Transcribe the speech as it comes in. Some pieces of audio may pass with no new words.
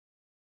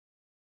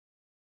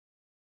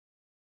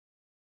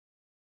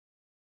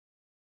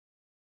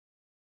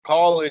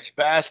College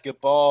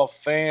basketball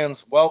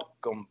fans,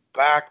 welcome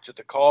back to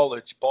the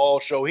College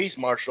Ball Show. He's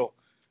Marshall.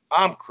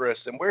 I'm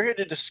Chris, and we're here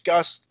to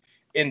discuss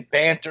and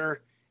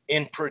banter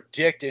and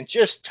predict and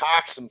just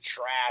talk some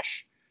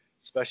trash,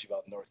 especially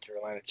about North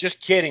Carolina.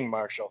 Just kidding,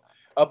 Marshall,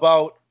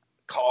 about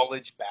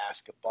college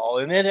basketball.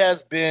 And it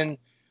has been,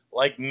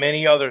 like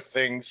many other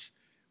things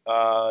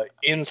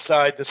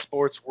inside the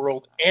sports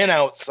world and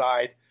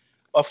outside,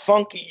 a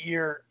funky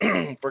year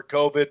for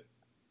COVID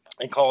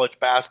and college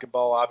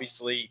basketball.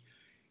 Obviously,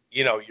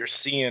 you're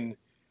seeing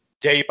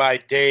day by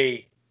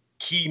day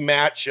key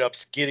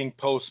matchups getting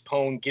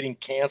postponed, getting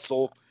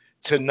canceled.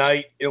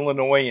 Tonight,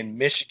 Illinois and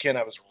Michigan.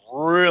 I was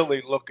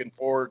really looking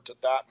forward to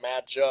that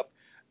matchup.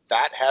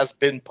 That has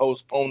been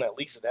postponed. At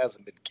least it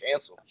hasn't been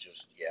canceled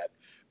just yet.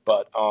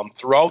 But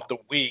throughout the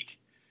week,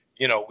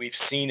 we've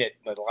seen it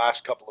in the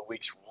last couple of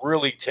weeks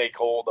really take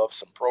hold of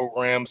some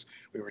programs.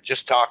 We were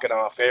just talking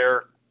off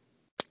air,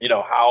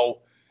 how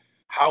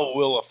it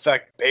will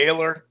affect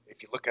Baylor.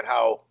 If you look at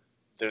how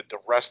the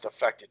rest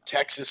affected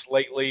Texas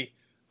lately,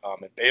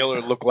 and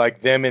Baylor looked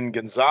like them and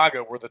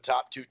Gonzaga were the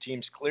top two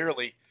teams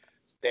clearly.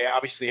 They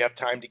obviously have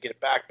time to get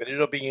it back, but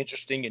it'll be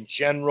interesting in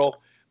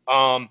general.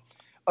 A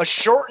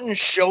shortened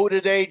show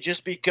today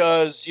just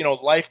because,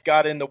 life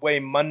got in the way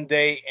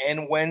Monday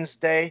and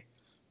Wednesday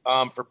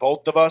for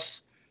both of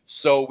us.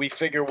 So we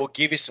figure we'll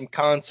give you some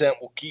content.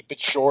 We'll keep it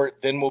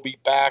short. Then we'll be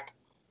back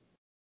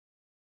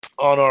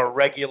on our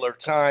regular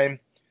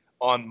time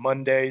on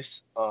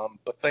Mondays.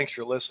 But thanks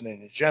for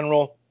listening in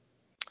general.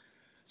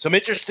 Some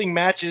interesting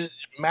matches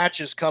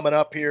coming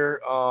up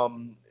here.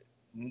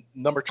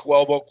 Number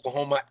 12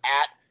 Oklahoma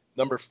at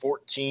number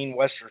 14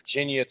 West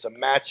Virginia. It's a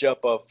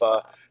matchup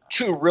of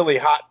two really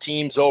hot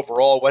teams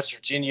overall. West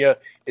Virginia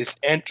is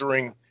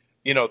entering,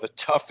 the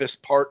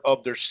toughest part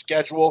of their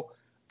schedule.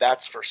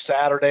 That's for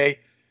Saturday.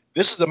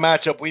 This is a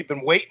matchup we've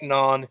been waiting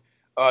on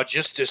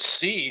just to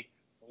see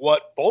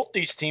what both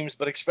these teams,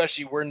 but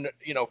especially where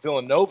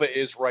Villanova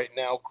is right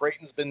now.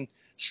 Creighton's been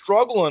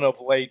struggling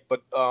of late,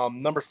 but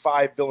number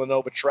 5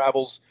 Villanova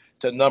travels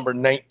to number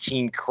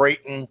 19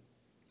 Creighton,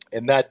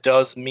 and that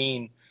does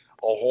mean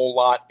a whole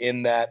lot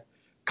in that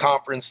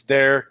conference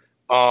there.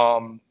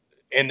 And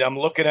I'm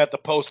looking at the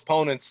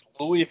postponements: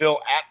 Louisville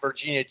at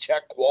Virginia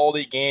Tech,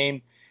 quality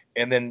game,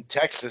 and then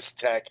Texas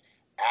Tech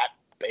at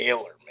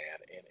Baylor, man.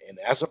 And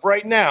as of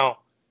right now,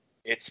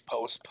 it's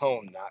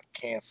postponed, not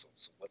canceled.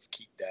 So let's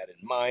keep that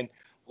in mind.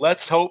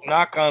 Let's hope,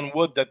 knock on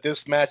wood, that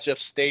this matchup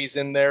stays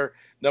in there.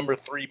 Number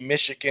 3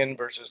 Michigan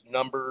versus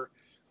number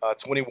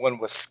 21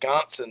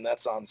 Wisconsin.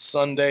 That's on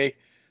Sunday.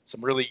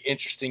 Some really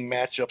interesting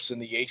matchups in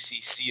the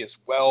ACC as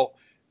well.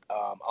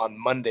 On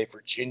Monday,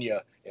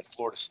 Virginia and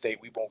Florida State.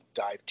 We won't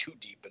dive too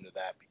deep into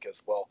that because,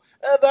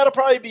 that'll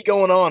probably be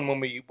going on when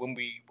we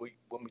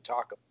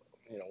talk,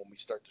 when we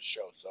start the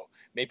show. So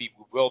maybe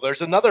we will.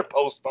 There's another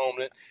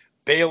postponement: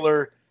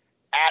 Baylor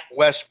at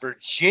West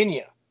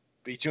Virginia.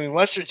 Between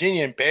West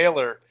Virginia and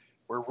Baylor,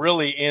 we're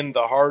really in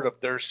the heart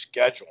of their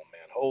schedule,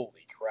 man.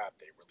 Holy crap,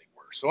 they really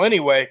were. So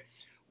anyway,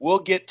 we'll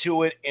get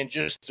to it in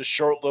just a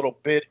short little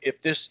bit.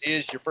 If this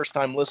is your first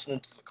time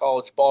listening to the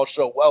College Ball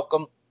Show,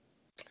 welcome.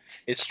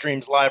 It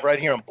streams live right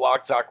here on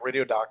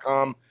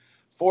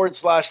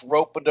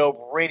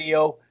blogtalkradio.com/Rope-A-Dope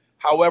Radio.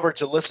 However,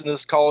 to listen to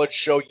this college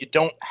show, you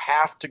don't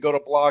have to go to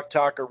Blog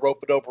Talk or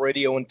Rope-A-Dope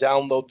Radio and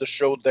download the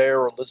show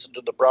there or listen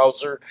to the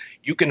browser.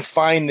 You can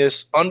find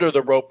this under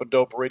the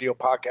Rope-A-Dope Radio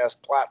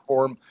podcast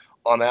platform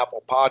on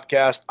Apple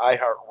Podcast,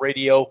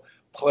 iHeartRadio,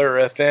 Player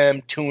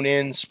FM,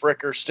 TuneIn,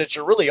 Spreaker,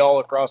 Stitcher, really all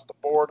across the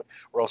board.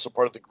 We're also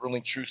part of the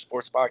Grueling Truth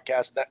Sports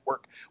Podcast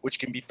Network, which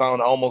can be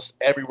found almost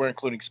everywhere,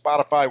 including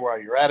Spotify, while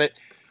you're at it.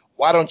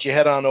 Why don't you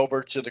head on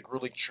over to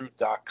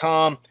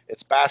thegruelingtruth.com?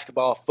 It's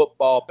basketball,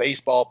 football,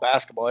 baseball,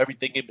 basketball,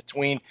 everything in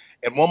between.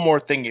 And one more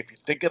thing, if you're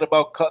thinking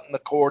about cutting the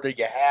cord, or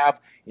you're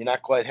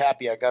not quite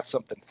happy, I got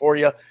something for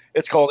you.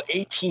 It's called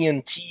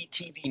AT&T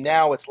TV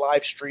Now. It's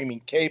live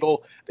streaming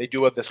cable. They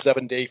do have the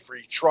 7-day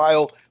free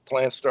trial.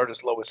 Plans start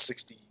as low as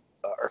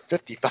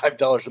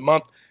 $55 a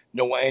month.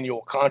 No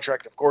annual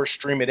contract, of course.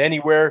 Stream it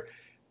anywhere.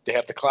 They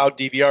have the cloud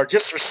DVR.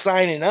 Just for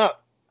signing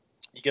up,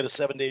 you get a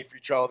 7-day free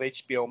trial of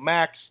HBO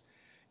Max.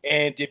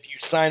 And if you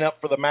sign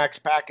up for the Max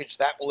package,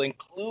 that will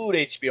include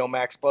HBO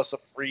Max plus a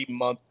free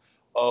month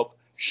of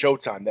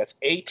Showtime. That's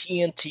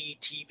AT&T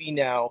TV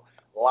Now,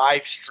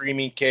 live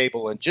streaming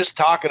cable. And just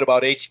talking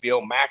about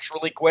HBO Max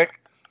really quick,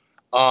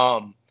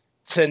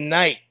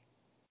 tonight,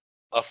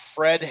 a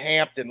Fred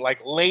Hampton,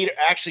 like later,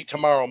 actually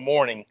tomorrow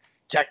morning,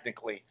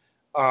 technically,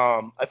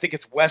 I think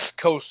it's West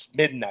Coast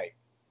midnight,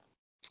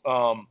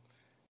 a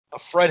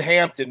Fred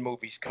Hampton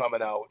movie's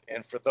coming out.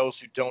 And for those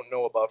who don't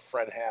know about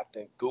Fred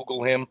Hampton,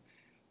 Google him.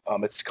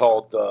 It's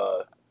called,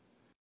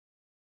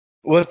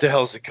 what the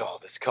hell is it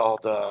called? It's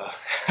called,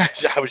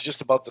 I was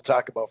just about to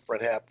talk about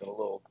Fred Hampton a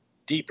little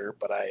deeper,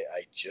 but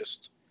I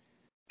just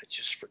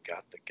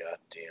forgot the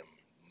goddamn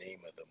name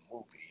of the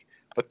movie.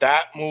 But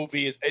that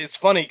movie it's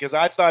funny because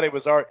I thought it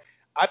was already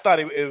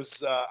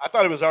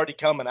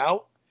coming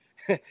out.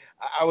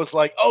 I was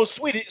like, oh,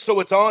 sweet.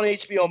 So it's on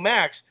HBO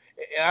Max.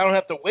 and I don't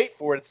have to wait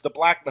for it. It's the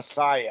Black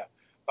Messiah.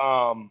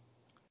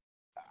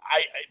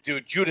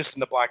 Dude, Judas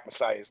and the Black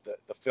Messiah is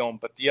the film.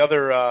 But the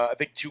other, I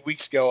think 2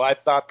 weeks ago, I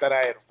thought that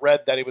I had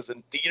read that it was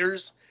in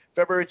theaters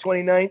February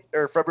 29th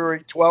or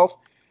February 12th,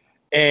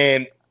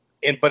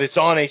 but it's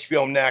on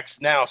HBO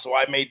Max now. So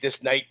I made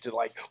this night to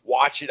like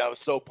watch it. I was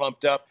so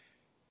pumped up.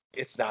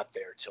 It's not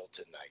there till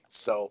tonight.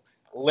 So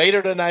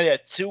later tonight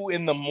at 2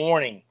 in the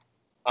morning,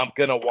 I'm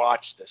gonna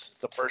watch this. It's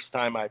the first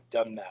time I've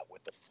done that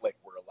with a flick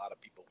where a lot of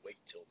people wait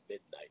till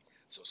midnight.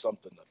 So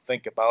something to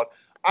think about.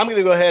 I'm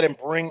gonna go ahead and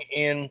bring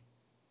in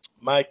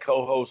my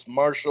co-host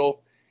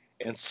Marshall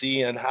and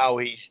seeing how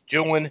he's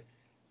doing.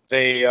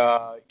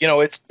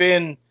 It's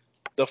been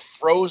the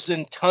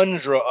frozen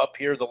tundra up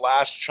here the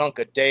last chunk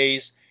of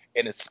days,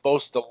 and it's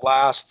supposed to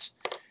last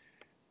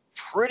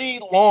pretty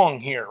long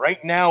here.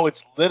 Right now,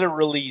 it's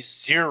literally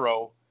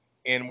 0,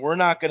 and we're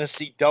not going to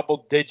see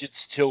double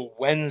digits till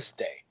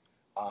Wednesday.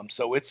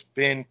 So it's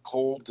been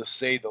cold to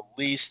say the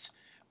least.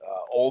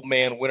 Old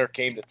man winter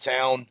came to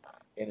town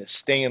and is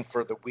staying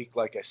for the week,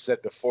 like I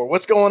said before.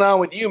 What's going on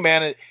with you,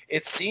 man?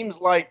 It seems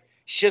like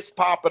shit's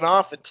popping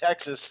off in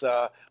Texas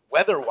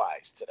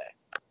weather-wise today.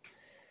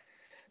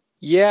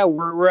 Yeah,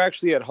 we're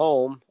actually at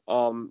home.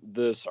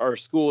 Our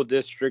school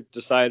district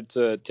decided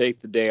to take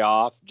the day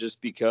off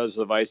just because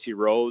of icy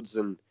roads,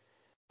 and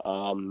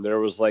there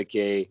was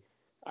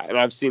and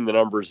I've seen the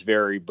numbers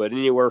vary, but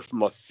anywhere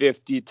from a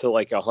 50 to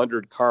like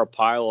 100 car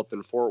pileup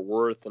in Fort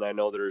Worth, and I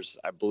know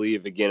I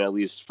believe again at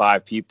least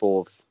 5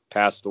 people have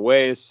passed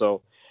away.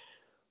 So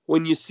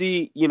when you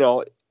see,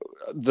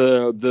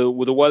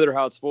 the weather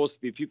how it's supposed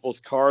to be, people's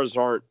cars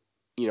aren't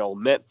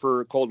meant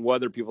for cold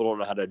weather. People don't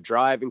know how to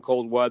drive in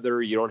cold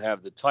weather. You don't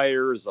have the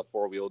tires, the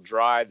 4-wheel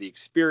drive, the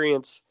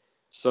experience.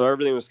 So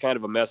everything was kind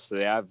of a mess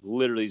today. I've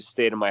literally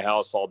stayed in my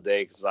house all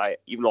day because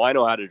even though I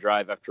know how to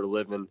drive after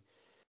living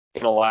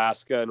in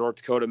Alaska, North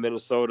Dakota,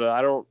 Minnesota,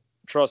 I don't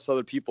trust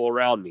other people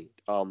around me.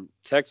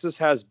 Texas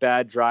has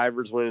bad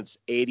drivers when it's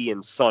 80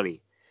 and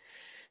sunny.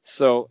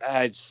 So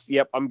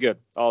I'm good.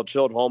 I'll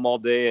chill at home all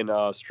day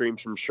and stream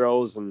some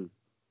shows and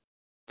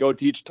go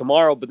teach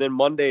tomorrow. But then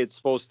Monday it's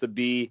supposed to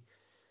be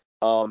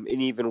an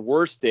even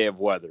worse day of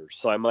weather.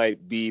 So I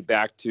might be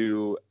back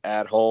to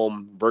at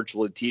home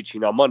virtually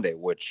teaching on Monday,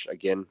 which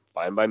again,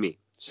 fine by me.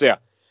 So yeah.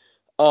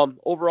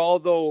 Overall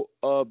though,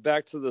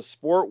 back to the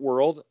sport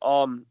world.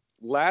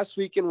 Last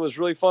weekend was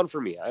really fun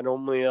for me. I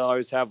normally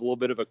always have a little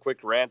bit of a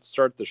quick rant to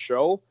start the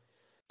show.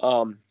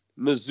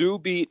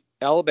 Mizzou beat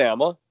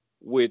Alabama,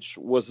 which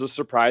was a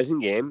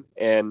surprising game,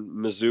 and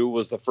Mizzou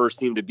was the first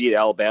team to beat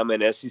Alabama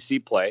in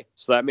SEC play,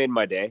 so that made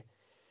my day.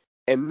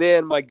 And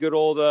then my good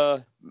old,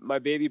 my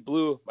baby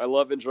blue, my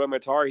love and joy, my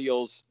Tar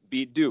Heels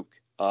beat Duke.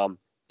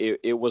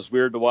 It was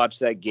weird to watch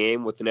that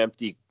game with an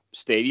empty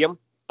stadium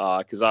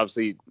because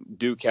obviously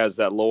Duke has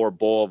that lower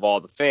bowl of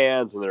all the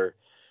fans, and they're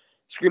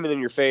screaming in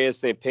your face.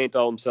 They paint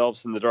all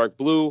themselves in the dark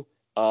blue.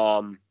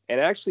 And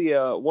actually,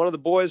 one of the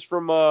boys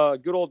from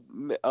good old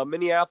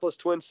Minneapolis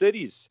Twin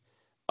Cities,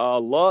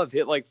 Love,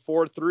 hit like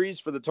 4 threes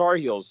for the Tar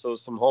Heels. So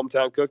some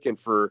hometown cooking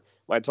for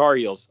my Tar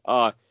Heels.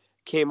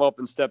 Came up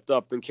and stepped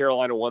up, and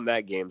Carolina won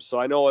that game. So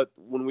I know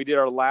when we did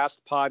our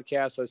last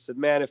podcast, I said,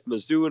 man, if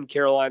Mizzou and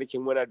Carolina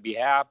can win, I'd be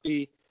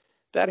happy.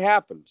 That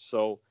happened.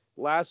 So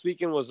last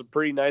weekend was a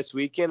pretty nice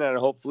weekend, and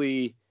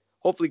hopefully,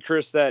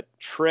 Chris, that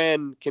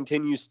trend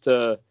continues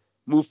to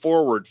move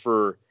forward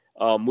for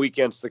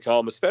weekends to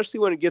come, especially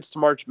when it gets to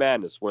March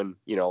Madness, when,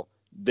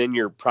 then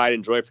your pride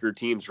and joy for your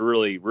teams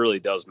really, really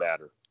does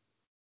matter.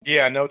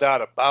 Yeah, no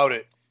doubt about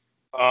it.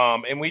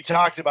 And we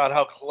talked about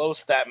how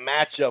close that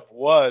matchup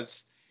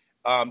was.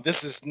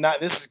 This is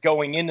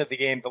going into the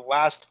game. The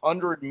last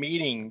 100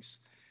 meetings,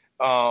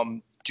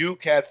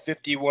 Duke had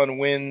 51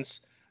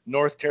 wins.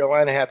 North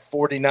Carolina had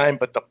 49,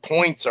 but the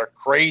points are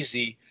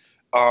crazy.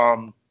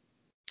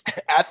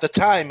 At the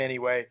time,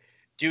 anyway,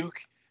 Duke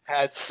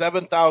had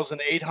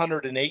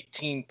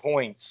 7,818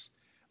 points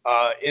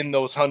in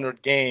those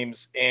 100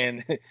 games,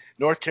 and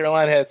North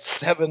Carolina had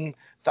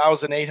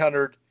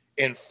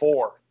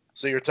 7,804.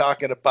 So you're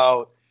talking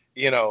about,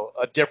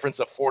 a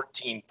difference of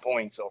 14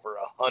 points over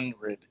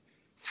 100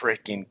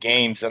 freaking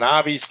games. And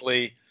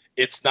obviously,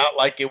 it's not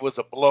like it was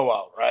a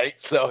blowout,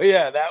 right? So,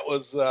 yeah, that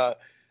was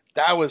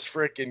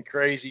freaking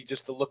crazy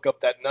just to look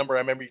up that number. I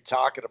remember you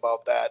talking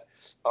about that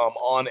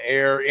on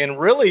air. And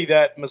really,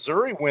 that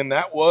Missouri win,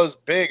 that was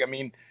big. I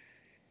mean,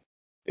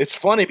 it's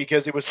funny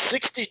because it was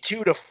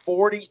 62 to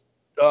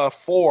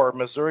 44,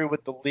 Missouri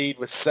with the lead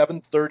with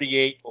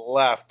 7:38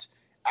 left.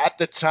 At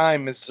the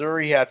time,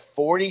 Missouri had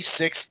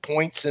 46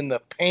 points in the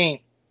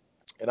paint,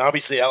 and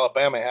obviously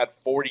Alabama had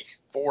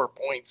 44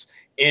 points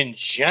in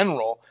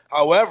general.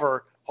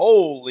 However,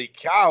 holy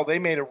cow, they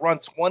made a run,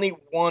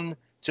 21-2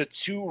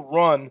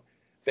 run.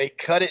 They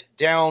cut it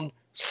down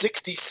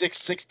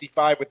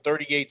 66-65 with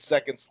 38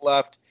 seconds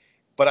left.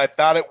 But I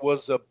thought it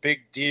was a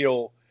big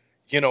deal,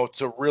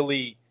 to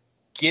really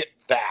get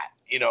that,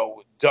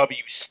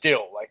 W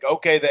still. Like,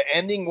 okay, the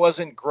ending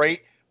wasn't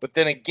great, but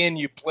then again,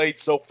 you played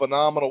so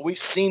phenomenal. We've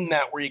seen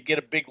that where you get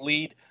a big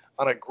lead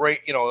on a great,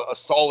 a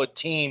solid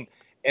team,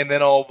 and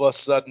then all of a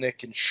sudden it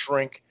can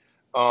shrink.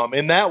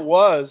 And that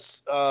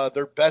was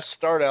their best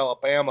start,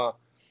 Alabama,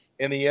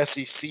 in the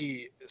SEC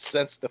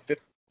since the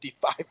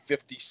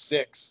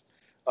 55-56.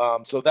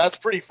 So that's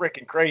pretty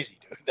freaking crazy,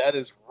 dude. That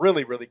is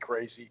really, really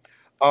crazy.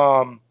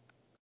 12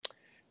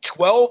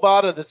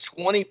 out of the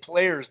 20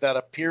 players that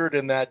appeared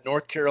in that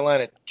North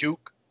Carolina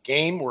Duke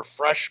game were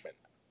freshmen.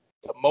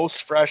 The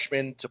most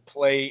freshmen to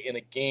play in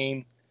a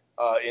game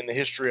in the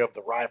history of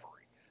the rivalry.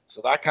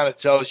 So that kind of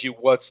tells you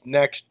what's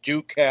next.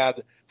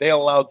 They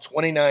allowed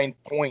 29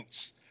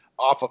 points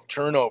off of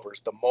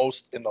turnovers, the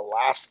most in the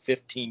last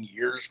 15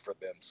 years for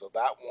them. So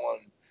that one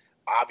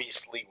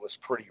obviously was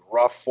pretty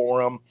rough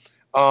for them.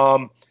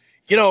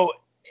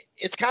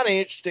 It's kind of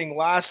interesting.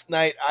 Last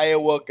night,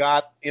 Iowa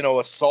got,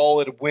 a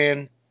solid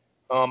win.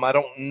 I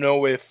don't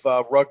know if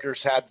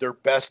Rutgers had their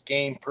best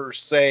game per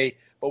se,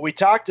 but we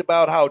talked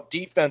about how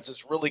defense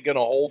is really going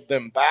to hold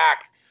them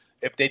back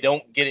if they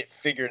don't get it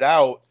figured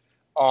out.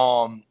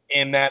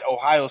 In that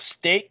Ohio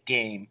State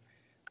game,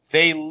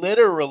 they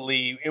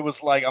literally, it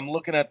was like I'm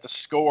looking at the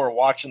score,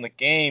 watching the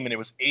game, and it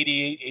was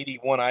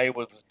 88-81.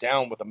 Iowa was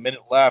down with a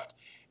minute left,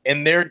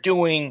 and they're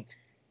doing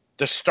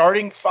the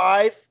starting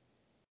five.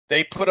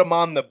 They put them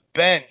on the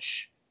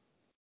bench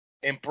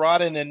and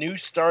brought in a new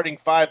starting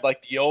five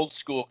like the old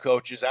school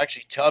coaches.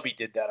 Actually, Tubby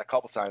did that a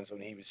couple times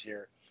when he was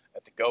here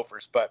at the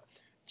Gophers, but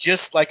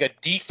just like a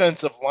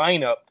defensive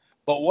lineup.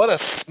 But what a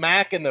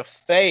smack in the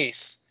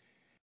face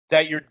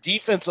that your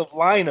defensive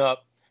lineup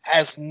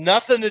has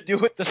nothing to do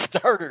with the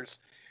starters.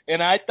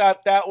 And I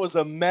thought that was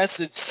a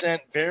message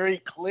sent very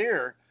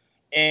clear.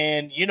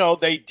 And,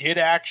 they did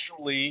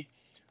actually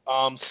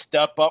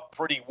step up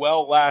pretty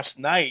well last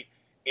night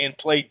and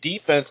play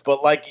defense.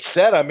 But like you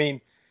said,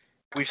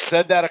 we've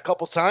said that a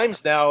couple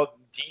times now.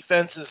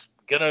 Defense is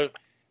going to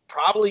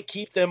probably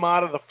keep them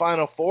out of the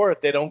Final Four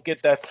if they don't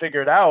get that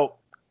figured out.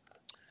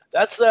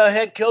 That's the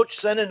head coach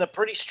sending a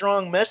pretty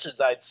strong message,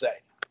 I'd say.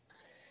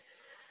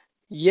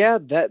 Yeah,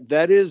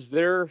 that is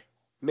their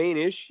main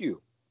issue.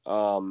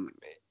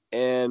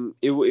 And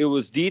it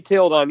was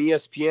detailed on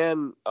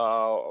ESPN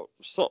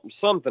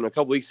something a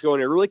couple weeks ago,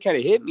 and it really kind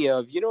of hit me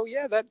of,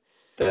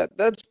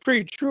 that's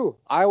pretty true.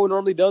 Iowa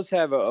normally does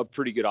have a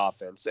pretty good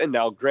offense, and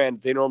now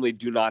granted, they normally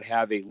do not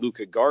have a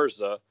Luka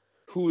Garza,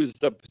 who is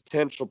the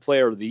potential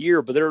player of the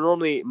year, but they're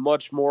normally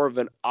much more of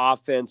an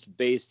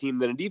offense-based team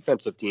than a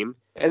defensive team,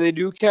 and they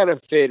do kind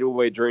of fade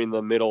away during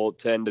the middle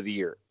to end of the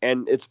year.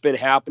 And it's been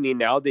happening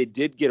now. They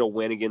did get a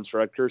win against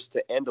Rutgers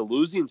to end a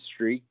losing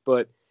streak,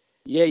 but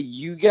yeah,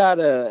 you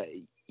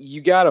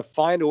gotta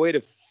find a way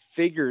to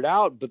figure it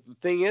out. But the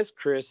thing is,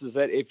 Chris, is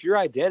that if your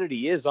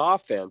identity is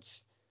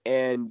offense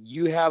and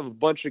you have a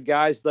bunch of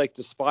guys like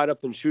to spot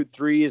up and shoot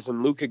threes,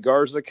 and Luka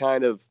Garza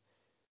kind of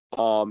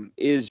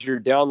is your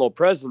down low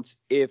presence,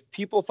 if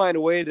people find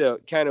a way to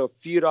kind of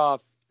feed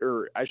off,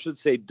 or I should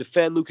say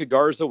defend Luka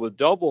Garza with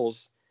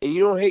doubles, and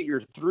you don't hit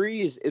your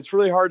threes, it's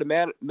really hard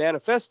to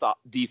manifest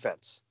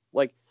defense.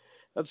 Like,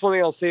 that's one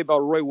thing I'll say about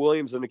Roy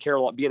Williams and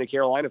being a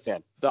Carolina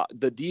fan.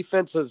 The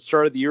defense at the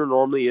start of the year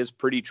normally is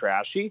pretty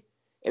trashy,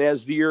 and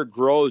as the year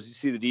grows, you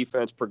see the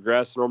defense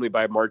progress. Normally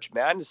by March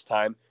Madness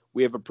time,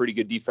 we have a pretty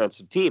good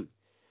defensive team.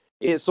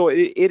 So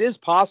it is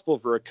possible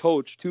for a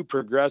coach to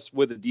progress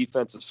with a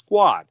defensive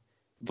squad,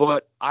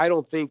 but I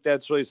don't think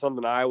that's really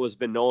something Iowa's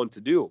been known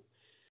to do.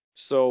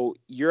 So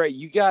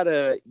you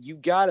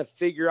gotta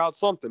figure out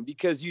something,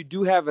 because you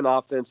do have an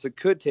offense that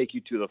could take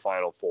you to the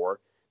Final Four,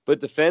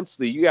 but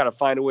defensively you got to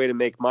find a way to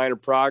make minor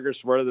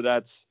progress, whether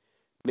that's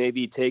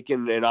maybe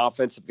taking an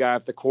offensive guy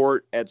off the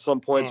court at some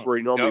points where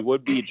he normally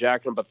would be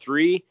jacking up a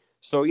three.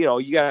 So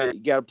you got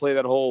to play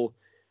that whole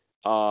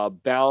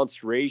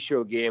balanced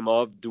ratio game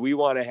of, do we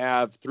want to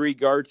have three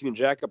guards who can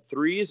jack up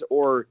threes,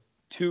 or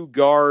two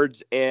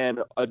guards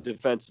and a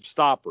defensive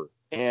stopper?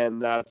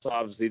 And that's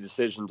obviously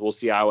decisions we'll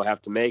see Iowa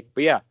have to make.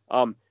 But yeah,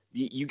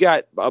 you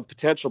got a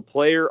potential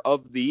player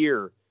of the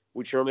year,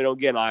 which you normally don't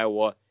get in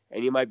Iowa,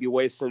 and you might be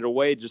wasting it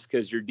away just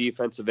because your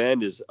defensive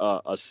end is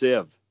a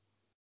sieve.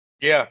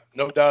 Yeah,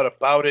 no doubt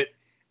about it.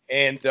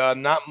 And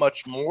not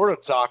much more to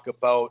talk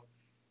about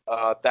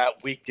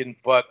that weekend,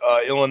 but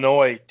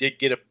Illinois did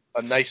get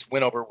a nice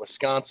win over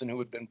Wisconsin, who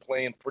had been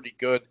playing pretty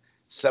good,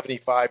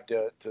 75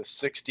 to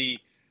 60.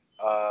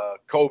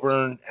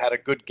 Coburn had a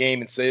good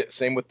game, and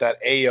same with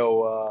that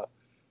Ayo,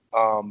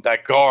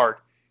 that guard.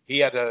 He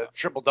had a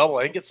triple-double.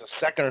 I think it's the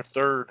second or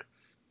third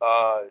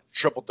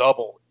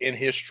triple-double in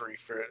history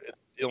for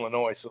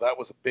Illinois, so that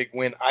was a big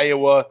win.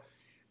 Iowa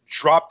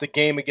dropped the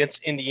game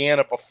against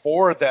Indiana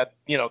before that,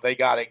 they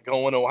got it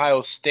going.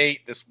 Ohio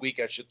State this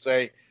week, I should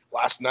say,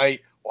 last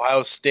night,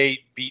 Ohio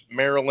State beat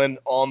Maryland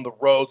on the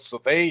road,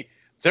 so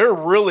they're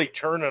really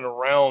turning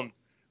around.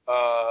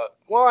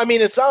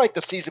 It's not like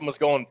the season was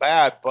going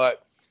bad,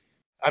 but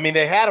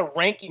they had a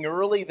ranking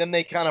early, then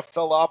they kind of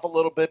fell off a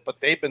little bit,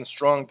 but they've been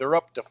strong. They're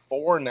up to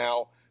 4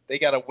 now. They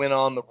got a win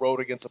on the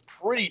road against a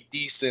pretty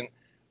decent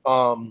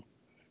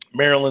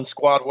Maryland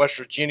squad. West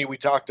Virginia, we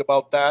talked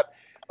about that.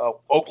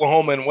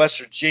 Oklahoma and West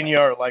Virginia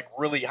are like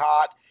really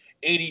hot,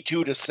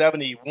 82 to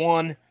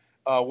 71.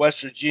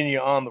 West Virginia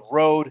on the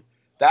road.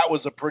 That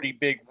was a pretty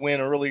big win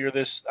earlier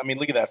this. I mean,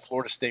 look at that,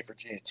 Florida State,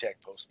 Virginia Tech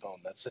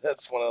postponed.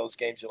 That's one of those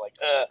games you're like,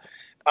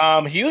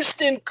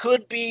 Houston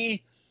could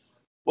be.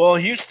 Well,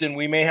 Houston,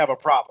 we may have a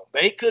problem.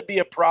 They could be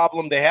a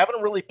problem. They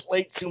haven't really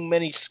played too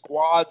many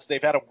squads.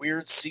 They've had a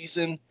weird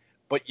season,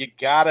 but you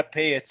got to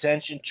pay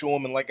attention to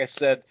them. And like I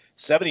said,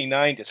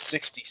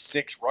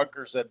 79-66,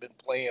 Rutgers had been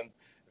playing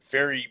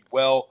very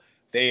well.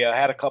 They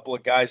had a couple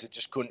of guys that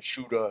just couldn't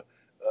shoot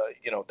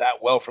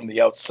that well from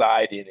the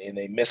outside, and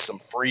they missed some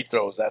free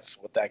throws.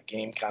 That's what that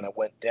game kind of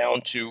went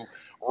down to.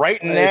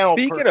 Right now,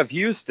 Speaking of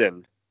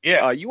Houston,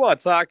 yeah. you want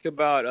to talk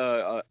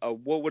about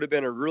what would have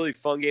been a really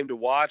fun game to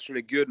watch and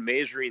a good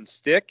measuring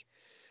stick?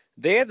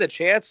 They had the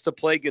chance to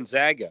play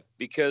Gonzaga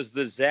because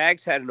the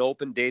Zags had an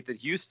open date that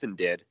Houston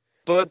did.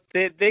 But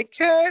they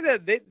kind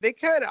of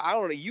I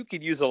don't know, you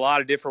could use a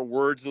lot of different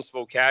words in this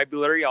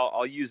vocabulary.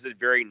 I'll use a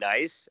very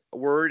nice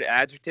word,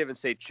 adjective, and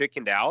say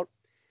chickened out.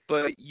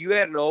 But you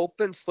had an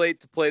open slate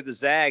to play the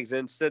Zags,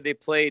 and instead they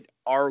played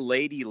Our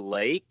Lady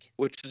Lake,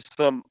 which is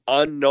some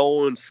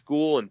unknown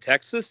school in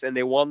Texas, and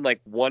they won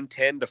like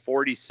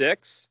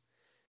 110-46.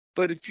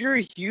 But if you're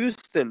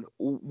Houston,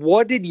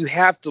 what did you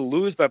have to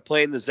lose by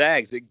playing the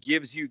Zags? It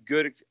gives you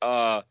good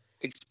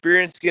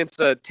experience against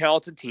a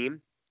talented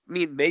team. I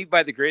mean, maybe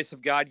by the grace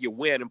of God you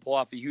win and pull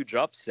off a huge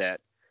upset.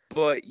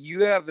 But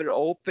you have an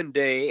open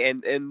day,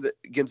 and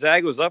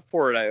Gonzaga was up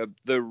for it.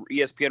 The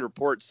ESPN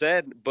report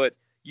said, but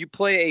you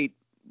play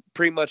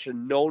pretty much a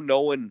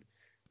no-knowing,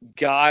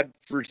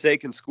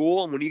 God-forsaken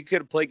school, and when you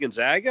could play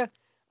Gonzaga,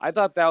 I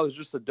thought that was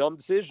just a dumb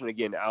decision.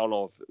 Again, I don't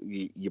know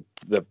if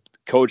the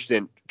coach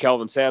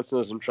Calvin Sampson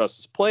doesn't trust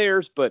his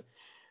players, but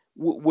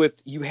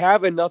with you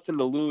having nothing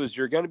to lose,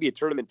 you're going to be a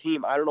tournament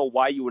team. I don't know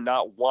why you would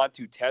not want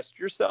to test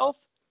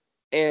yourself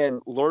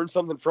and learn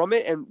something from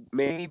it, and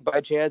maybe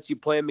by chance you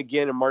play them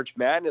again in March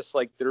Madness.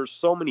 Like, there's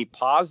so many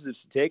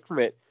positives to take from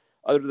it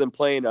other than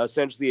playing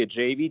essentially a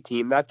JV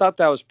team. I thought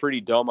that was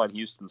pretty dumb on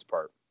Houston's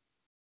part.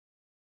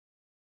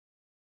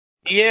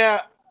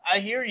 Yeah, I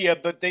hear you,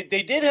 but they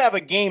did have a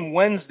game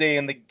Wednesday,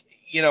 and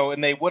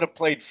and they would have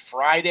played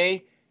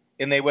Friday,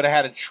 and they would have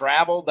had to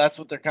travel. That's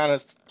what they're kind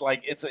of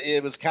like.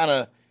 It was kind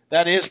of,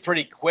 that is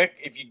pretty quick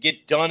if you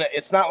get done.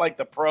 It's not like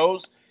the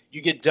pros. You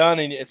get done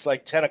and it's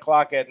like 10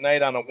 o'clock at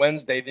night on a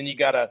Wednesday. Then you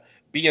gotta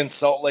be in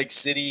Salt Lake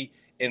City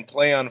and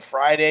play on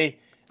Friday.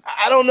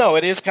 I don't know.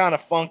 It is kind of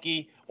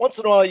funky. Once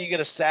in a while you get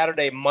a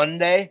Saturday,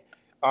 Monday,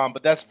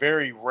 but that's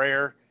very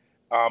rare.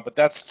 But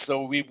that's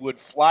so we would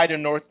fly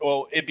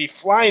to it'd be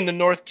flying to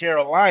North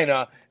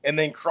Carolina and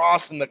then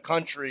crossing the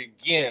country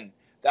again.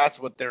 That's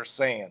what they're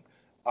saying.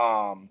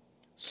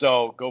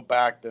 So go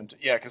back then.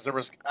 Yeah, because there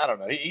was, I don't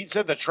know. He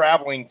said the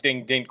traveling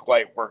thing didn't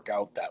quite work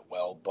out that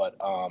well, but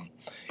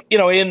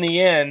in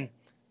the end,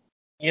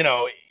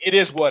 it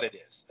is what it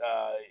is.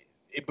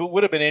 It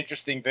would have been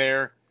interesting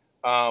there,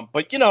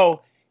 but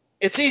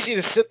it's easy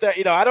to sit there.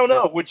 I don't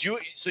know. Would you?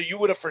 So you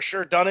would have for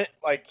sure done it?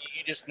 Like,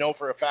 you just know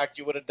for a fact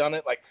you would have done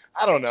it? Like,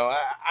 I don't know.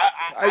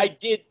 I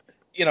did.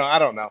 I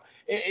don't know.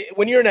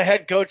 When you're in a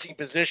head coaching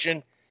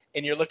position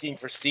and you're looking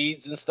for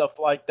seeds and stuff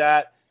like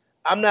that,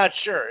 I'm not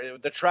sure.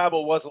 The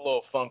travel was a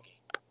little funky.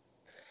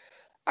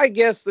 I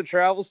guess the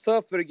travel's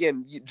tough, but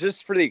again,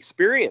 just for the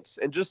experience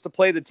and just to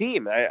play the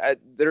team,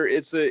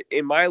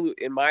 in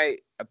my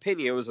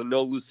opinion, it was a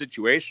no lose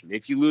situation.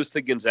 If you lose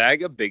to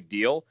Gonzaga, big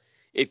deal.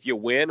 If you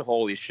win,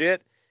 holy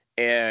shit.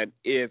 And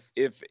if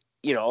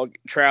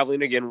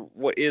traveling again,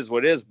 what is,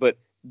 but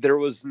there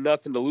was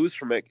nothing to lose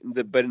from it.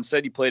 But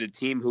instead, you played a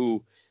team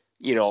who,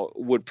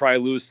 would probably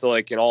lose to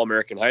like an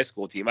All-American high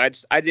school team. I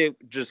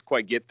didn't just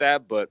quite get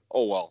that, but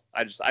oh well.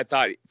 I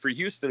thought for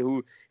Houston,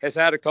 who has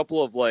had a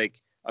couple of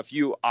like a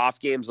few off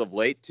games of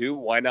late too,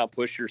 why not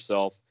push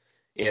yourself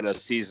in a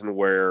season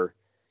where,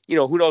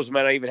 who knows,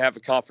 might not even have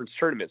a conference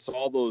tournament. So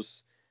all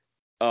those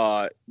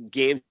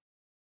games.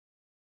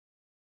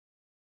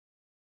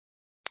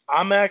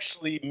 I'm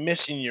actually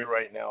missing you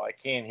right now. I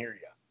can't hear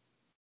you.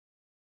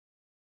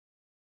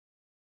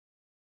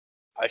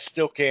 I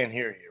still can't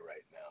hear you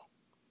right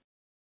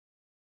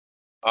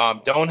now.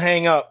 Don't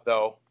hang up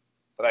though,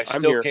 but I I'm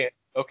still here. can't.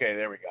 Okay,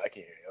 there we go. I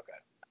can hear you. Okay.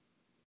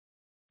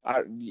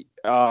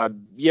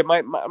 Yeah,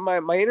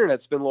 my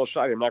internet's been a little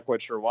shoddy. I'm not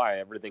quite sure why.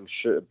 Everything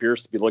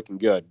appears to be looking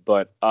good,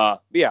 but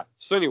yeah.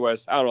 So,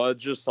 anyways, I don't know.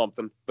 It's just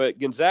something. But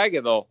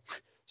Gonzaga, though,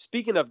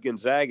 speaking of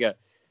Gonzaga,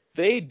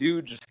 they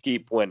do just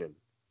keep winning,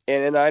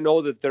 and I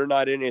know that they're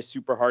not in a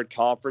super hard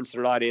conference.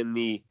 They're not in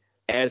the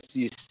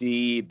SEC,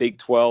 Big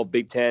 12,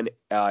 Big 10.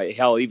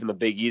 Hell, even the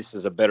Big East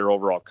is a better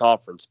overall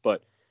conference,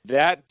 but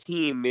that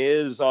team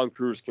is on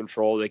cruise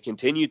control. They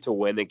continue to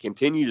win. They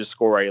continue to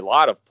score a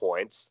lot of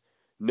points.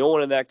 No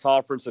one in that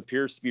conference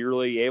appears to be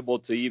really able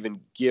to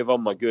even give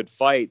them a good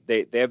fight.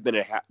 They have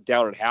been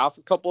down at half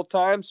a couple of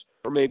times,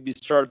 or maybe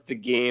start the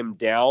game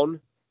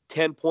down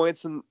 10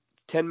 points and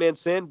 10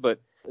 minutes in.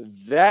 But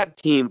that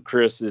team,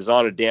 Chris, is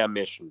on a damn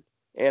mission.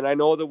 And I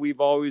know that we've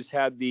always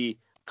had the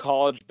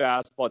college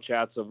basketball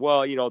chats of,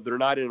 well, they're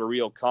not in a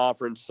real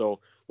conference, so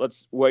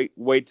let's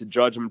wait to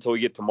judge them until we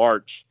get to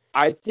March.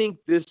 I think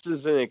this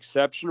is an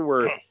exception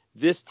where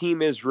this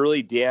team is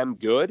really damn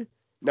good.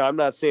 Now, I'm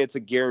not saying it's a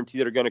guarantee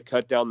they're going to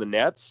cut down the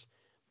nets,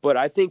 but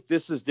I think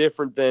this is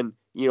different than,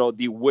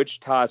 the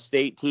Wichita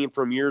State team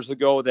from years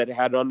ago that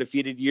had an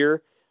undefeated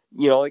year.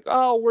 Like,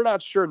 oh, we're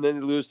not sure, and then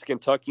they lose to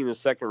Kentucky in the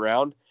second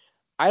round.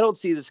 I don't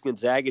see this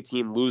Gonzaga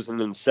team losing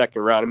in the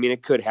second round. I mean,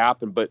 it could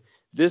happen, but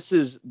this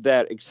is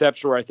that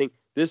exception where I think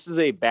this is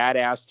a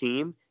badass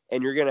team,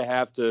 and you're going to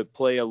have to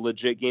play a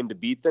legit game to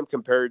beat them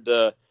compared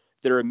to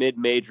their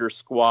mid-major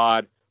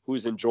squad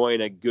who's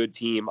enjoying a good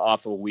team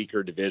off of a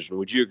weaker division.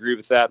 Would you agree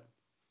with that?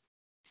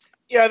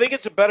 Yeah, I think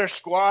it's a better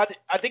squad.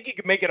 I think you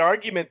could make an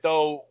argument,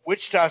 though,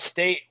 Wichita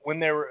State, when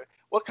they were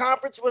 – what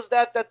conference was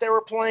that they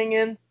were playing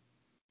in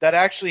that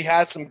actually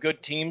had some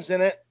good teams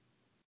in it?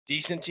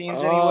 Decent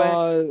teams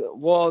anyway?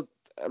 Well,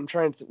 I'm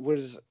trying to – what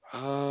is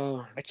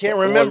I can't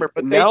remember,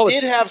 but they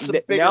did have some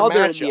bigger now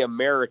they're in the matchups.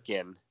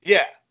 American.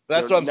 Yeah,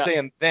 that's what I'm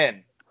saying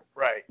then.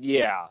 Right.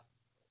 Yeah.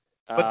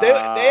 But they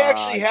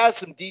actually had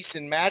some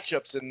decent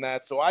matchups in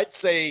that, so I'd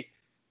say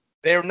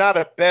they're not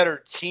a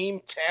better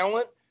team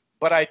talent,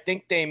 but I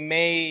think they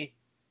may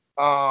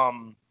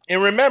and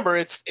remember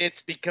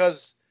it's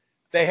because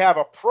they have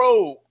a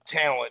pro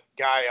talent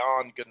guy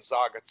on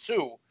Gonzaga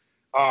too.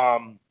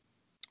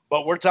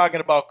 But we're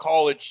talking about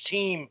college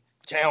team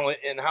talent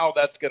and how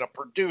that's going to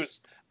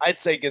produce. I'd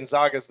say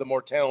Gonzaga's the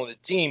more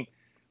talented team,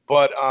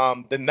 but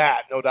than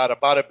that, no doubt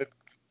about it. But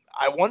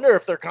I wonder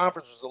if their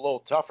conference was a little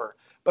tougher.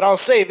 But I'll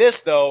say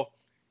this, though,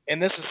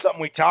 and this is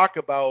something we talk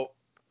about.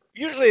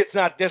 Usually it's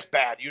not this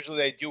bad. Usually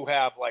they do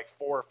have like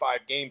 4 or 5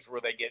 games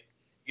where they get,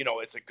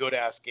 it's a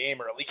good-ass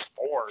game, or at least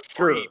 4 or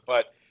 3. Sure.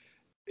 But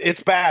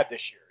it's bad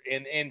this year.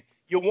 And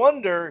you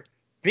wonder,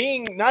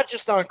 being not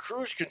just on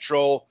cruise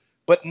control,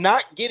 but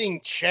not getting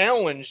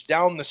challenged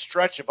down the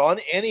stretch of on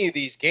any of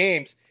these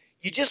games,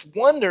 you just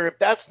wonder if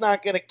that's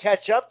not going to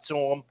catch up to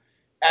them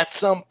at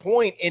some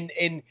point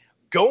in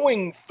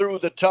going through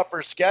the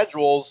tougher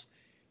schedules,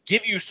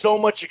 give you so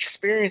much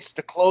experience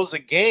to close a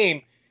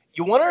game.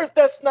 You wonder if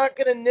that's not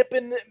going to nip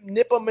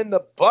them in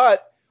the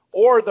butt,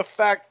 or the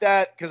fact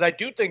that, because I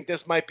do think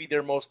this might be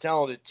their most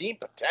talented team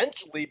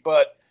potentially,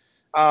 but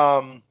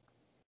I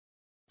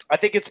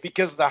think it's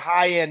because of the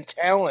high-end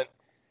talent,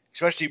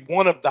 especially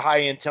one of the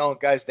high-end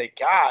talent guys they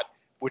got,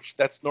 which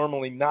that's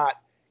normally not,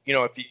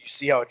 if you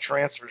see how it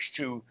transfers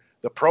to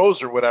the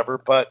pros or whatever.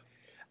 But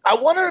I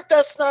wonder if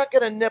that's not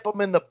going to nip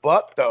them in the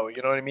butt, though.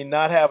 You know what I mean?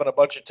 Not having a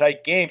bunch of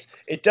tight games.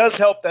 It does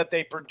help that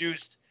they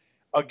produced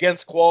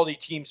against quality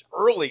teams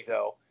early,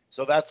 though.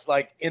 So that's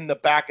like in the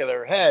back of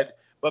their head.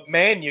 But,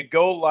 man, you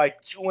go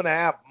like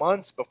 2.5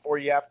 months before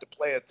you have to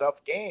play a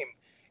tough game.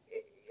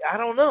 I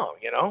don't know.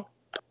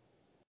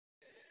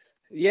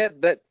 Yeah,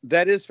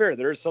 that is fair.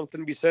 There is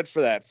something to be said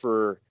for that,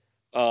 for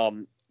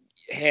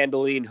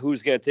handling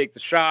who's going to take the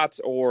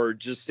shots or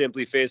just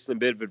simply facing a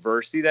bit of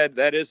adversity.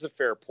 That is a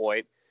fair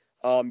point,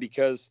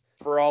 because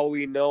for all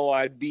we know,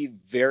 I'd be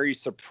very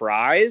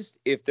surprised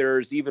if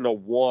there's even a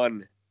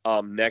 1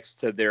 next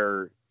to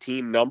their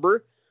team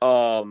number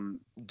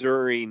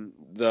during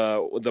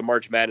the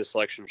March Madness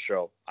selection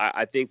show.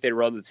 I think they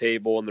run the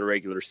table in the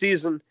regular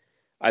season.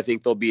 I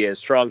think they'll be a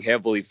strong,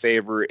 heavily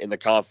favored in the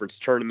conference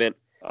tournament.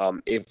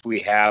 If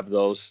we have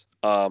those.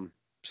 I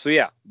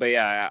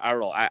don't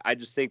know. I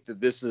just think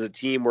that this is a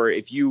team where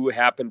if you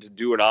happen to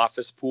do an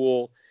office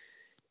pool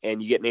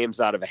and you get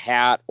names out of a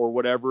hat or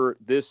whatever,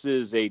 this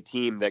is a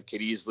team that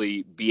could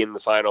easily be in the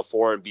Final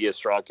Four and be a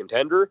strong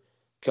contender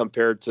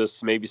compared to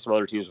maybe some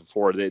other teams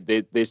before.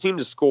 They seem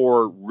to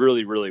score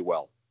really, really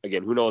well.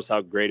 Again, who knows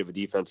how great of a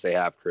defense they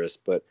have, Chris,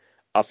 but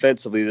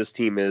offensively, this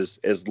team is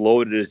as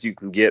loaded as you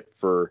can get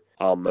for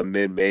a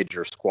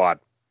mid-major squad.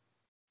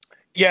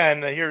 Yeah,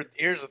 and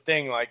here's the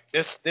thing, like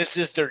this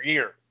is their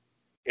year.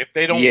 If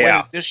they don't win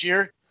it this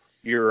year,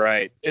 you're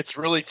right. It's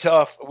really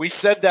tough. We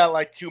said that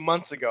like 2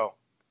 months ago,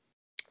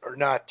 or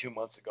not 2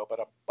 months ago, but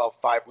about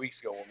 5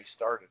 weeks ago when we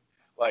started.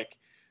 Like,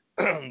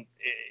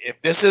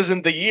 if this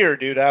isn't the year,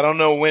 dude, I don't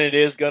know when it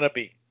is gonna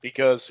be,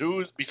 because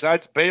who's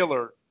besides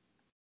Baylor,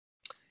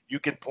 you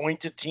can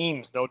point to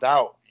teams, no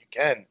doubt, you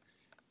can,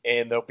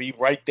 and they'll be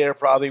right there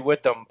probably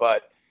with them,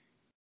 but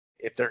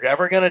if they're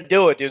ever going to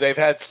do it, dude, they've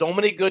had so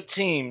many good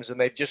teams and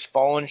they've just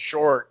fallen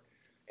short.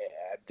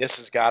 This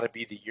has got to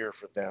be the year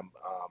for them.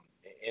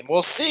 And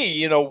we'll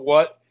see,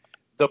 what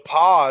the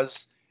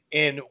pause.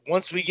 And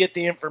once we get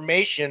the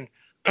information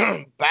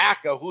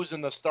back of who's in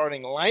the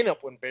starting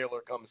lineup when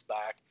Baylor comes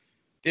back,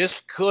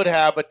 this could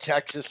have a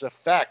Texas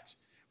effect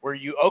where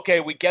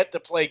we get to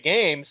play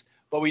games,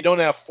 but we don't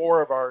have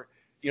 4 of our,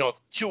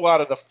 2 out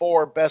of the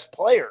 4 best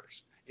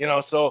players,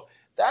 so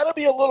that'll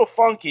be a little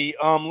funky.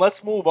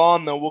 Let's move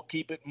on, though. We'll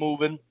keep it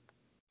moving.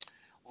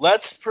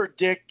 Let's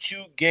predict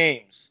 2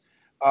 games.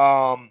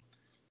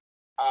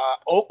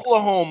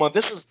 Oklahoma,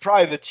 this is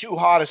probably the 2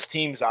 hottest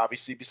teams,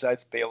 obviously,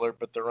 besides Baylor,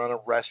 but they're on a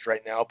rest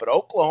right now. But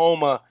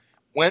Oklahoma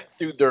went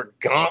through their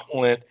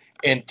gauntlet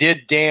and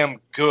did damn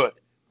good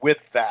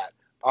with that.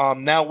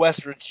 Now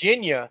West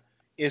Virginia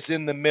is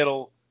in the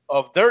middle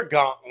of their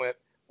gauntlet,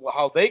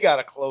 how they got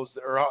to close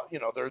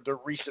their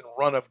recent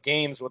run of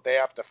games, what they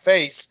have to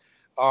face.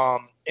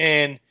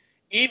 And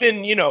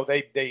even,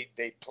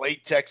 they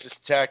played Texas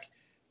Tech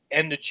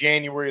end of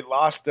January,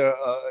 lost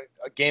a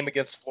game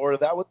against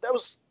Florida.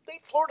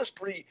 Florida's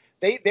pretty.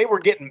 They were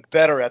getting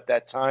better at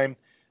that time.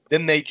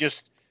 Then they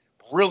just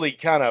really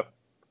kind of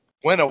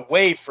went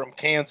away from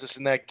Kansas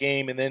in that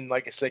game, and then,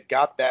 like I said,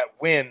 got that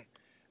win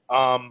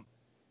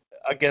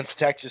against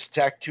Texas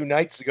Tech 2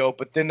 nights ago.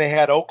 But then they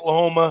had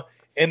Oklahoma,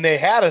 and they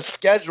had a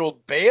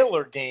scheduled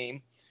Baylor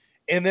game,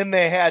 and then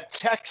they had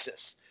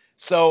Texas.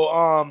 So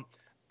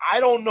I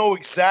don't know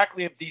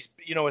exactly if these,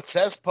 it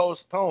says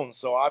postponed,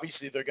 so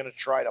obviously they're going to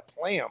try to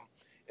play them,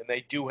 and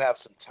they do have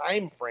some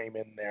time frame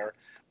in there.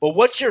 But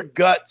what's your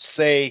gut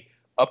say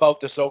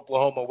about this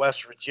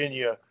Oklahoma-West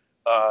Virginia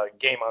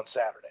game on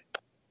Saturday?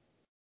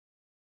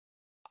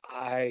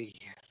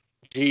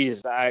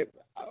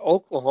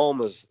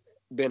 Oklahoma's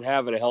been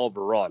having a hell of a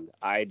run.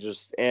 I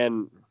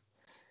don't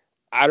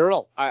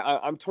know.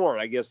 I'm torn.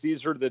 I guess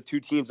these are the two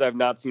teams I've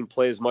not seen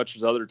play as much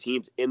as other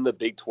teams in the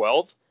Big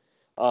 12.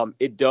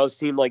 It does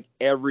seem like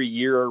every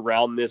year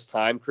around this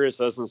time, Chris,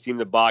 doesn't seem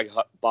that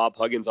Bob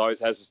Huggins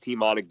always has his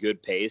team on a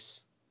good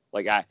pace.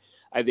 Like I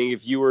think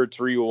if you were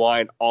to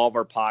rewind all of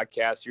our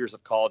podcast years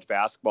of college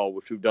basketball,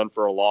 which we've done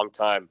for a long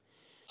time,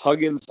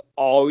 Huggins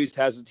always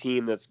has a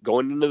team that's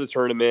going into the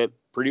tournament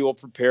pretty well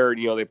prepared.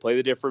 They play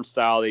the different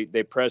style.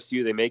 They press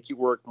you. They make you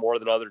work more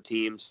than other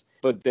teams.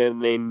 But then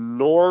they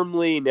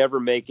normally never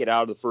make it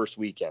out of the first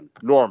weekend.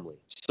 Normally.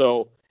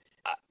 So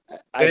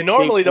they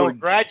normally don't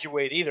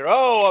graduate either.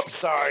 Oh, I'm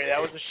sorry.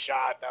 That was a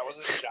shot.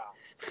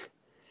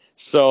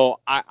 So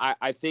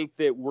I think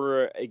that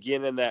we're,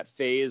 again, in that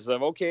phase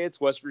of, okay,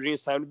 it's West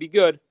Virginia's time to be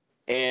good.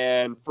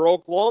 And for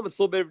Oklahoma, it's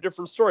a little bit of a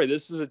different story.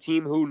 This is a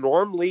team who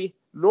normally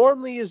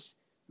is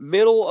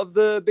middle of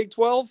the Big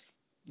 12,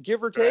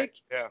 give or take.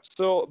 Right, yeah.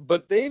 So,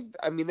 but they've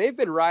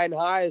been riding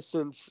high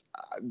since,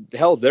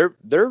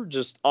 they're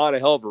just on a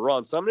hell of a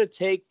run. So I'm going to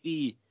take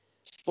the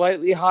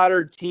slightly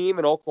hotter team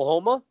in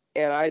Oklahoma,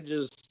 and I'm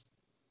just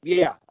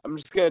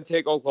going to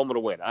take Oklahoma to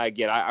win. I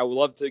would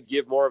love to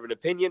give more of an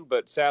opinion,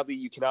 but sadly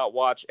you cannot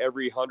watch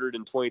every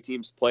 120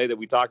 teams play that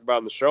we talk about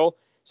in the show.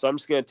 So I'm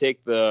just going to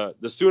take the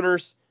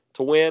Sooners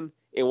to win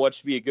in what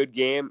should be a good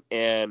game.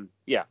 And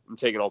I'm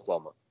taking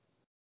Oklahoma.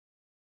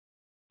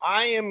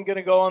 I am going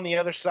to go on the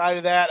other side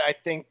of that. I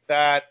think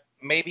that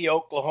maybe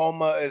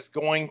Oklahoma is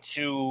going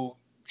to,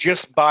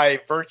 just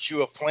by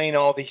virtue of playing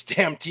all these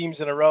damn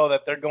teams in a row,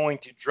 that they're going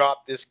to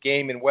drop this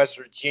game, in West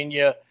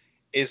Virginia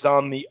is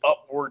on the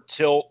upward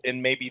tilt,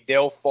 and maybe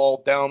they'll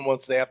fall down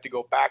once they have to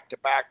go back to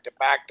back to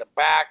back to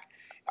back.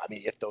 I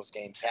mean, if those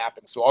games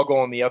happen. So I'll go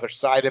on the other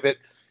side of it.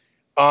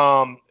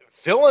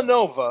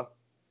 Villanova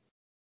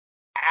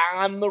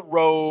on the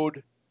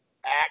road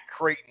at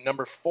Creighton,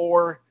 number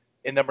 4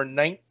 and number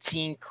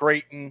 19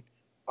 Creighton.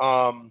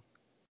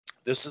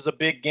 This is a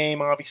big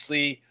game,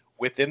 obviously,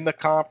 within the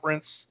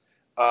conference,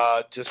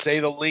 to say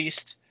the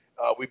least.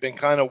 We've been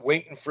kind of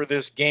waiting for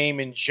this game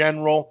in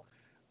general.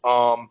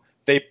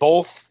 They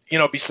both,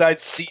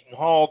 besides Seton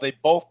Hall,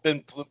 they've both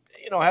been,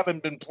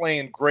 haven't been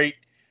playing great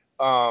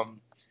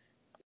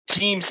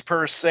teams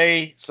per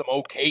se, some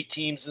okay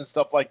teams and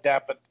stuff like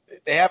that, but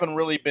they haven't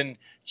really been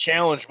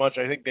challenged much.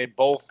 I think they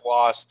both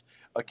lost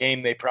a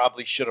game they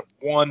probably should have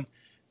won.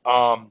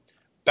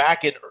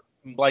 Back in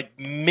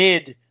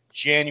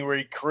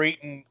mid-January,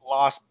 Creighton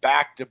lost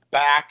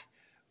back-to-back,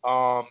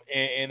 and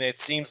it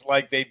seems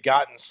like they've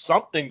gotten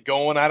something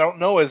going. I don't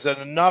know. Is it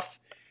enough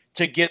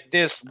to get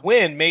this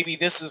win? Maybe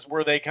this is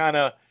where they kind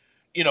of,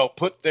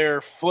 put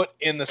their foot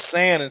in the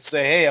sand and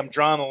say, hey, I'm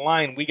drawing a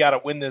line. We got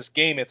to win this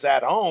game. It's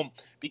at home,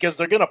 because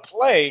they're going to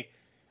play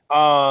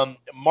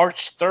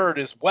March 3rd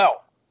as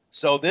well.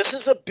 So this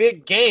is a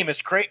big game.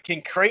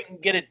 Can Creighton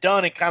get it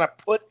done and kind of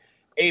put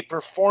a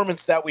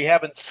performance that we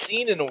haven't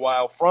seen in a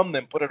while from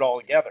them, put it all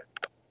together?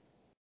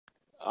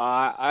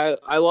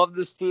 I love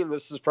this team.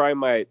 This is probably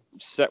my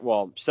second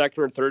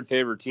or third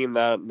favorite team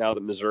now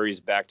that Missouri's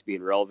back to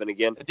being relevant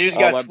again. The dude's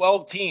got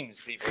 12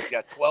 teams, people. He's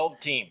got 12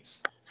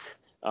 teams.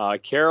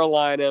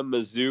 Carolina,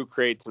 Mizzou,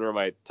 Creighton are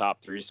my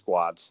top 3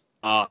 squads.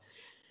 And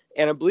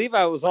I believe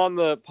I was on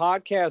the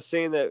podcast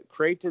saying that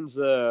Creighton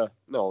or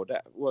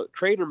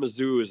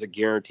Mizzou is a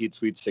guaranteed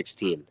Sweet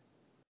 16.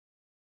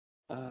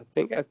 I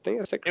think I said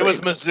Creighton. It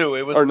was Mizzou.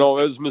 It was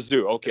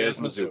Mizzou. Okay, it was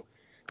Mizzou.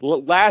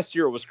 Last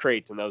year it was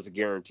Creighton. That was a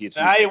guaranteed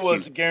Sweet 16. It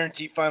was a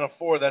guaranteed Final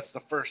Four. That's the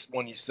first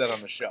one you said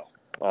on the show.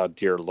 Oh,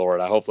 dear Lord.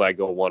 Hopefully I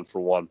go 1 for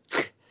 1.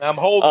 I'm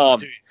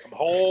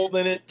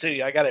holding it to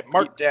you. I got it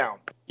marked down.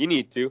 You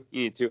need to.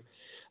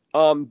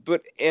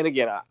 But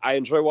again, I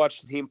enjoy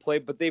watching the team play,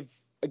 but they've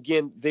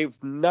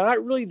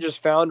not really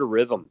just found a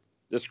rhythm,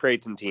 this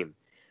Creighton team.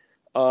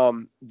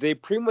 They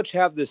pretty much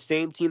have the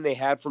same team they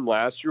had from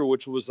last year,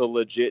 which was a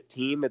legit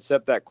team,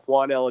 except that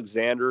Quan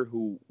Alexander,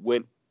 who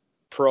went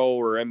pro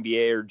or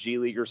NBA or G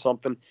League or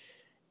something.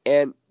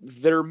 And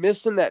they're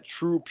missing that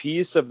true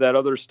piece of that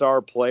other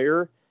star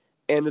player,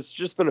 and it's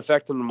just been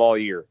affecting them all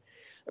year.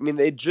 I mean,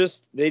 they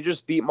just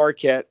beat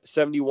Marquette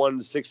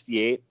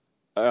 71-68,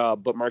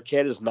 but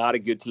Marquette is not a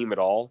good team at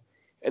all.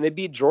 and they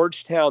beat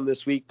Georgetown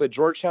this week, but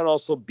Georgetown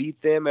also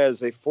beat them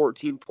as a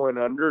 14-point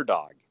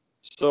underdog.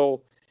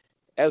 So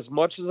as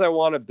much as I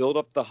want to build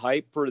up the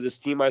hype for this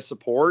team I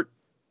support,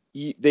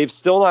 they've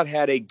still not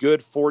had a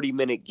good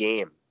 40-minute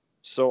game.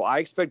 So I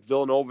expect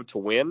Villanova to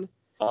win.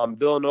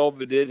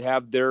 Villanova did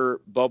have their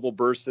bubble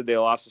bursted. They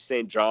lost to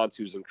St. John's,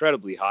 who's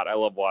incredibly hot. I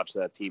love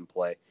watching that team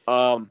play.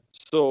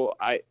 So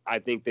I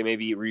think they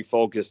maybe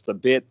refocused a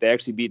bit. They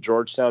actually beat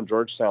Georgetown.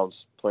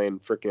 Georgetown's playing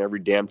freaking every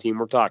damn team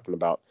we're talking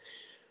about.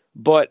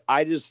 But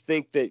I just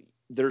think that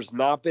there's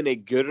not been a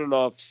good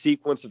enough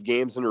sequence of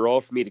games in a row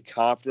for me to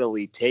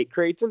confidently take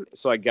Creighton,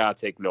 so I got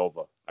to take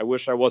Nova. I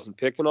wish I wasn't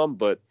picking them,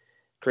 but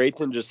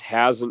Creighton just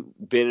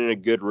hasn't been in a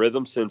good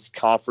rhythm since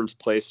conference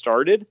play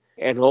started,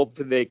 and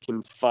hopefully they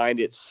can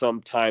find it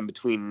sometime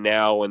between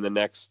now and the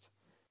next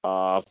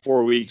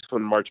 4 weeks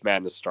when March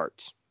Madness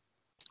starts.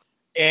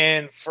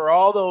 And for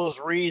all those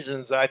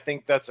reasons, I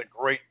think that's a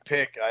great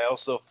pick. I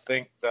also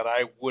think that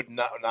I would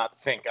not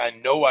think. I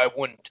know I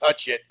wouldn't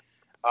touch it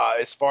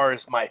as far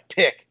as my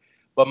pick.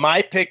 But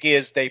my pick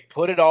is they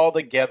put it all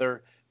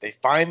together. They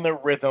find the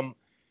rhythm.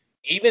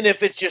 Even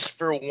if it's just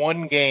for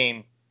one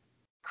game,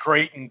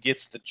 Creighton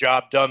gets the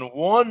job done.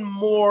 One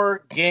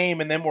more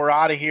game, and then we're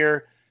out of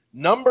here.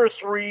 Number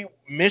 3,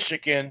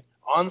 Michigan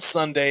on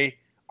Sunday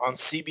on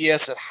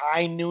CBS at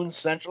high noon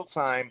Central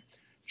Time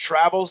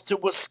travels to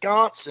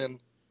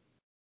Wisconsin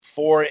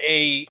for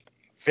a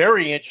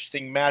very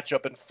interesting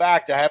matchup. In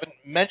fact, I haven't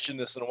mentioned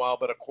this in a while,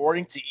 but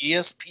according to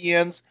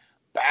ESPN's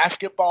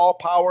Basketball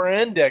Power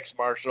Index,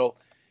 Marshall,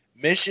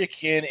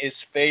 Michigan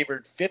is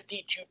favored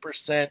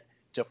 52%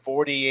 to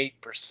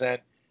 48%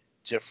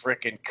 to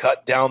frickin'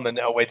 cut down the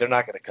net. Oh, wait, they're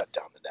not going to cut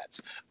down the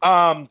nets.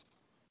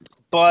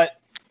 But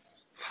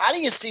how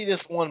do you see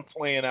this one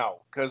playing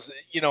out? Because,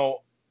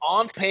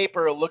 on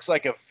paper, it looks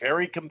like a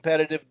very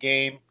competitive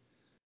game.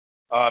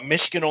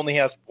 Michigan only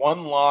has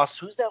one loss.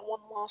 Who's that one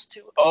loss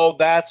to? Oh,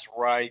 that's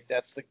right.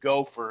 That's the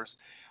Gophers.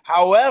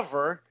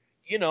 However,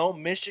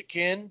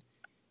 Michigan,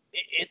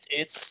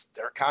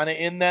 they're kind of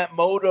in that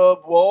mode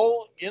of,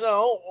 well,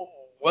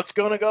 what's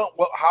going to go?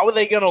 Well, how are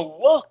they going to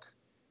look?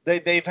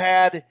 They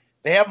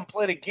haven't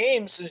played a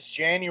game since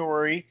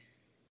January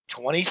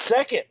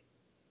 22nd.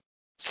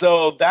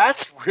 So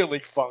that's really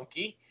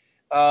funky.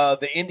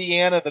 The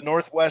Indiana, the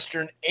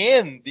Northwestern,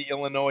 and the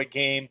Illinois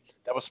game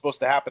that was supposed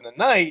to happen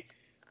tonight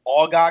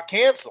all got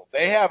canceled.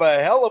 They have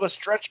a hell of a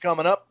stretch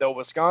coming up, though.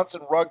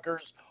 Wisconsin,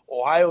 Rutgers,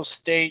 Ohio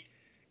State,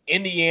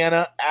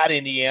 Indiana at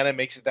Indiana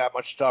makes it that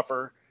much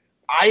tougher.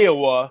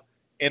 Iowa,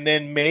 and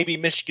then maybe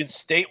Michigan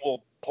State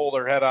will pull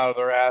their head out of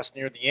their ass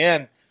near the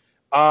end.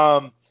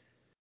 I'd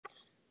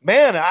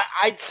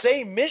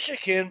say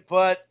Michigan,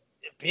 but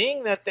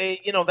being that they,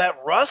 that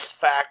rust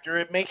factor,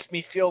 it makes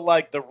me feel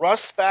like the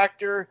rust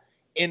factor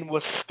in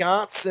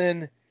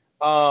Wisconsin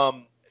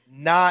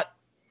not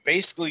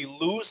basically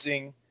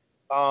losing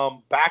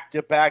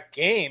back-to-back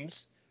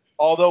games.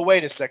 Although,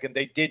 wait a second,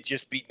 they did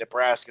just beat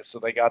Nebraska, so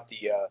they got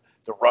the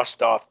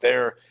rust off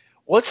there.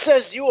 What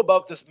says you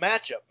about this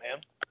matchup, man?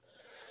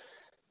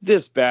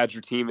 This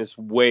Badger team is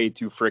way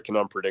too freaking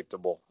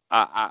unpredictable.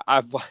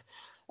 I've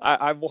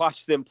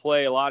watched them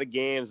play a lot of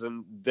games,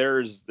 and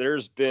there's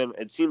been,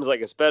 it seems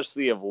like,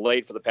 especially of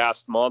late for the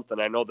past month,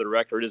 and I know the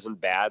record isn't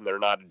bad and they're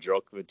not a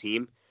joke of a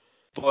team,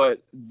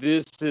 but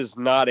this is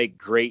not a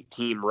great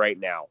team right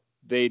now.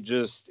 They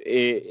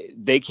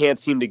can't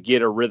seem to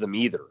get a rhythm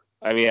either.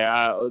 I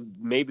mean,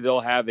 maybe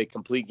they'll have a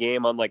complete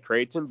game unlike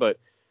Creighton, but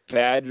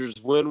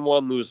Badgers win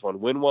one, lose one,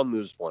 win one,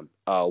 lose one,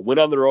 win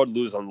on the road,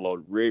 lose on the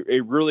road.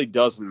 It really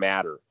doesn't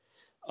matter.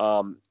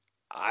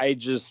 I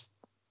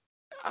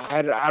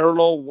don't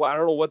know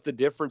what the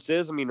difference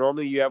is. I mean,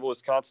 normally you have a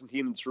Wisconsin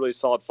team that's really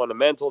solid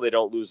fundamental. They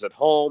don't lose at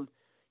home.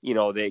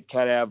 They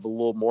kind of have a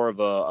little more of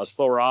a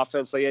slower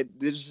offense. Like it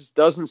just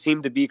doesn't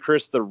seem to be,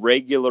 Chris, the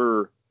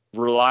regular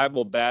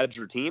reliable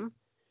Badger team.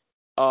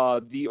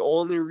 The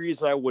only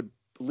reason I would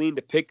lean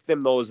to pick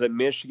them, though, is that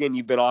Michigan,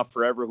 you've been off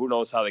forever. Who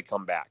knows how they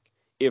come back?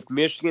 If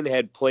Michigan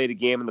had played a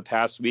game in the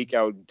past week,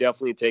 I would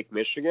definitely take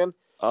Michigan.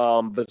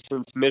 But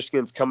since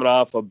Michigan's coming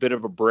off a bit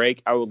of a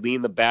break, I would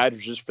lean the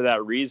Badgers just for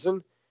that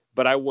reason.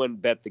 But I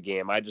wouldn't bet the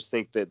game. I just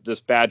think that this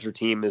Badger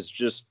team is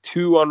just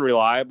too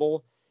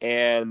unreliable,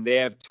 and they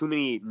have too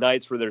many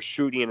nights where their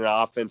shooting and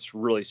offense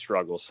really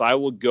struggle. So I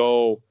will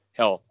go,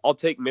 I'll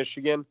take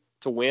Michigan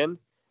to win.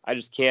 I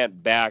just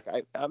can't back.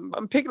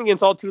 I'm picking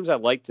against all teams I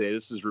like today.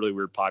 This is a really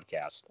weird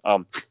podcast.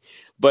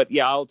 But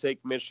yeah, I'll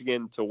take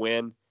Michigan to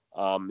win.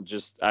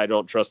 I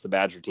don't trust the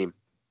Badger team.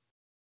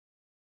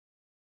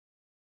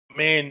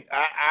 Man,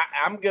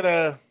 I'm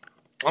gonna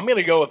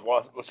go with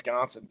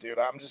Wisconsin, dude.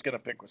 I'm just gonna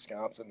pick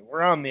Wisconsin.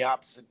 We're on the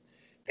opposite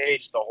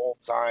page the whole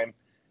time,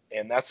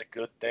 and that's a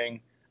good thing.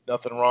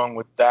 Nothing wrong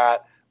with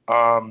that.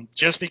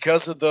 Just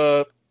because of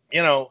the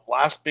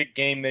last big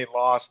game they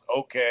lost.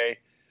 Okay.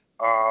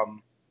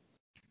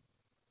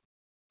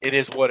 It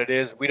is what it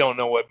is. We don't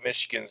know what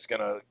Michigan's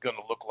gonna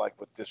look like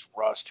with this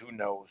rust. Who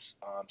knows?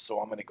 So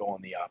I'm gonna go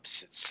on the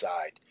opposite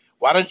side.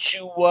 Why don't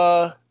you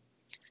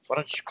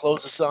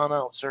close us on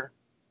out, sir?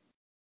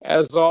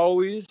 As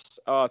always,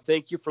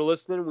 thank you for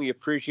listening. We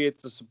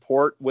appreciate the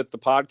support with the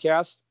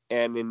podcast.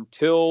 And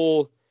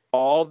until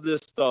all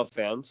this stuff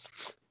ends,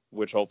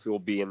 which hopefully will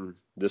be in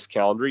this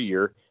calendar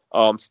year,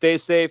 stay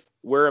safe,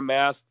 wear a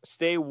mask,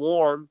 stay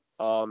warm,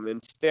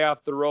 and stay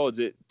off the roads.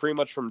 It pretty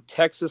much from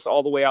Texas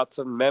all the way out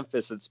to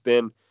Memphis, it's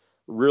been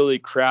really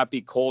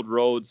crappy cold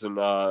roads and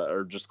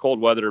or just cold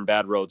weather and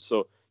bad roads.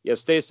 So yeah,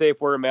 stay safe,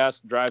 wear a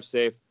mask, drive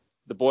safe.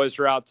 The boys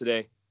are out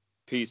today.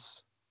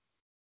 Peace.